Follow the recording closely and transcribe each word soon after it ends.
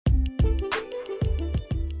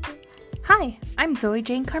Hi, I'm Zoe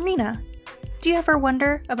Jane Carmina. Do you ever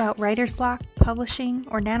wonder about writer's block, publishing,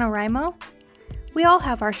 or NaNoWriMo? We all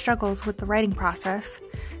have our struggles with the writing process,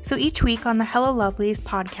 so each week on the Hello Lovelies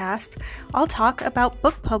podcast, I'll talk about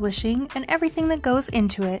book publishing and everything that goes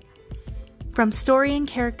into it. From story and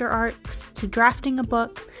character arcs, to drafting a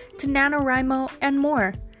book, to NaNoWriMo, and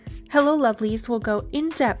more. Hello Lovelies will go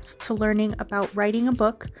in depth to learning about writing a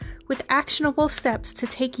book with actionable steps to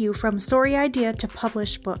take you from story idea to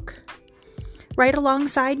published book. Right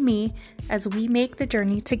alongside me as we make the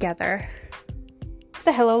journey together.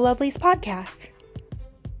 The Hello Lovelies podcast.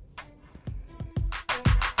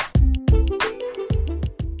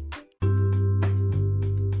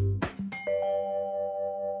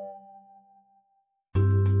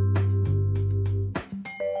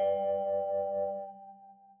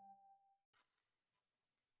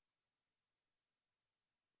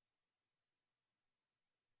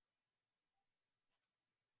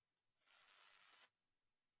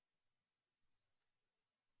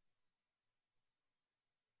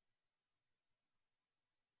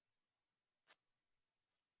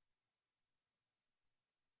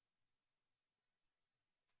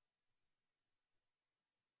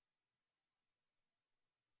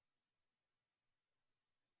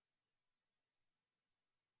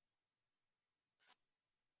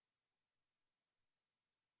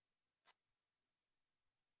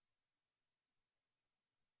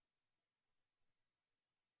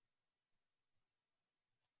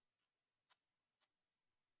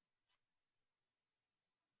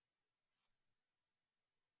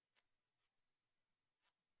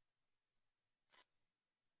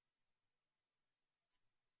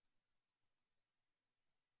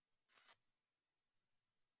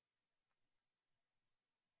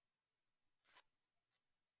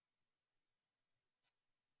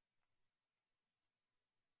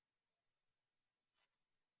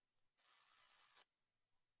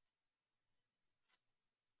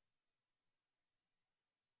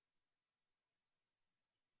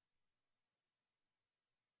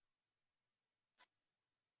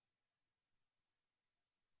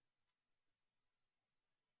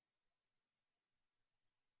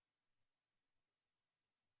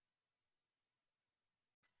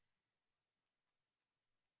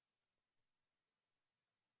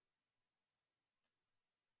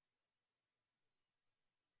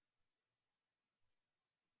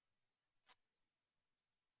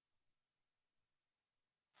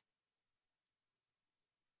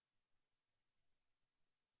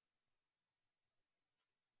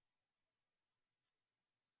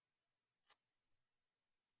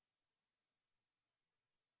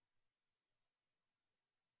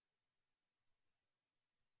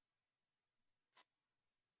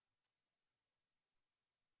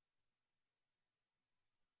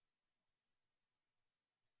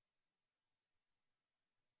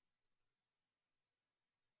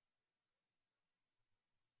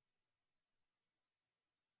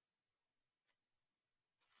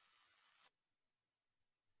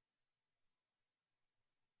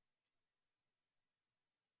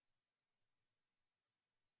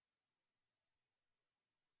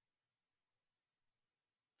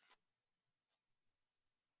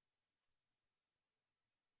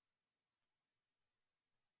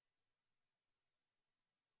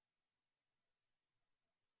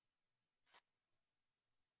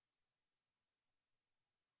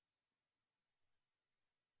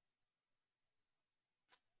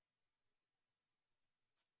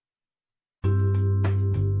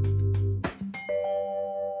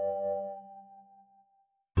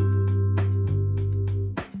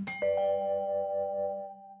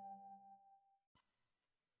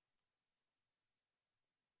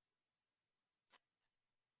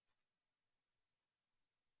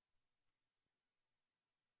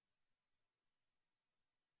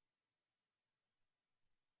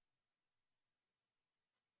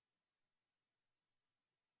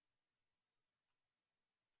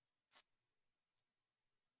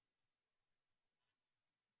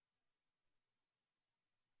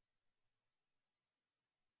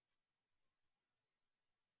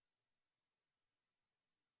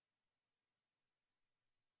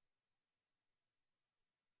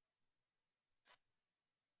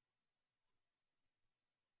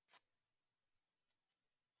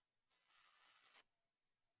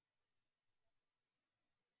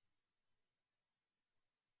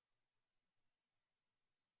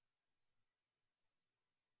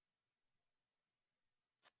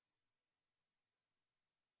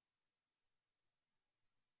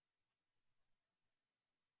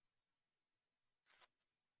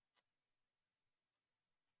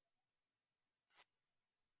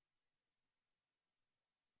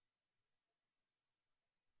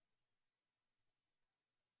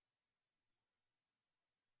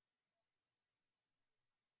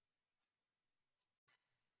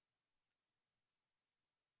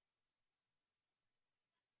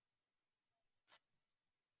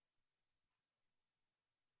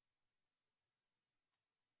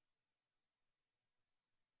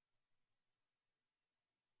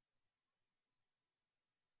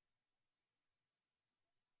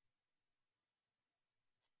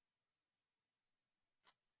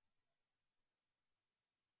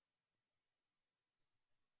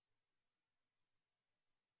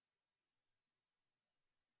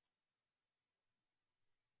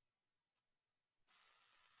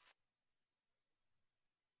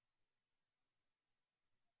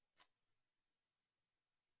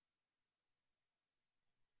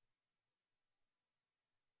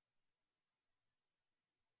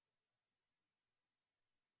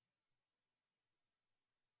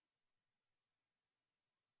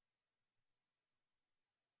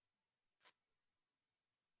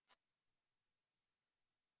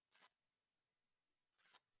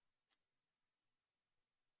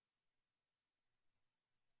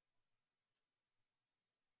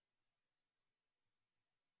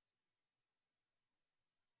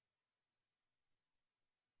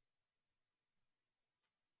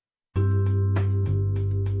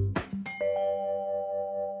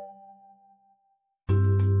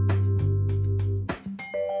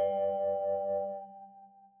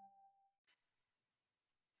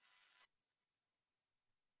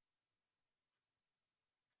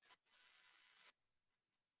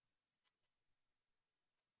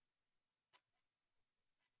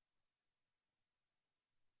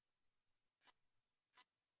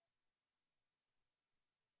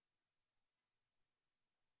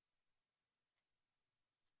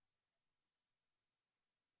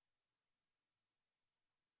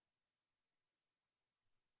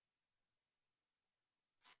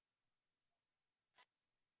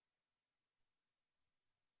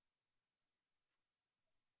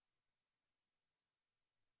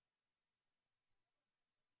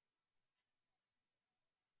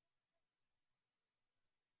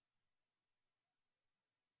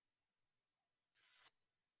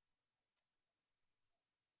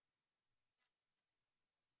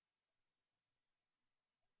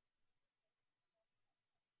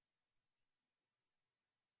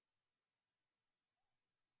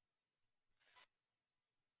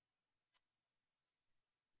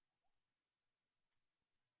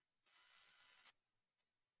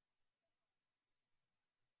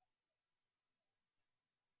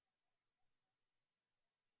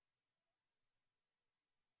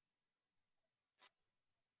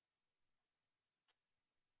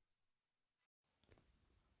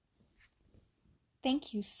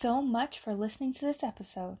 Thank you so much for listening to this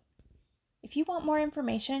episode. If you want more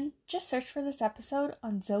information, just search for this episode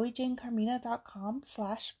on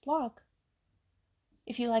zoejanecarmina.com/blog.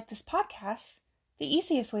 If you like this podcast, the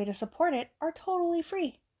easiest way to support it are totally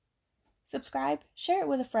free. Subscribe, share it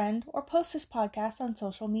with a friend, or post this podcast on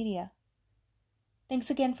social media. Thanks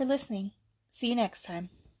again for listening. See you next time.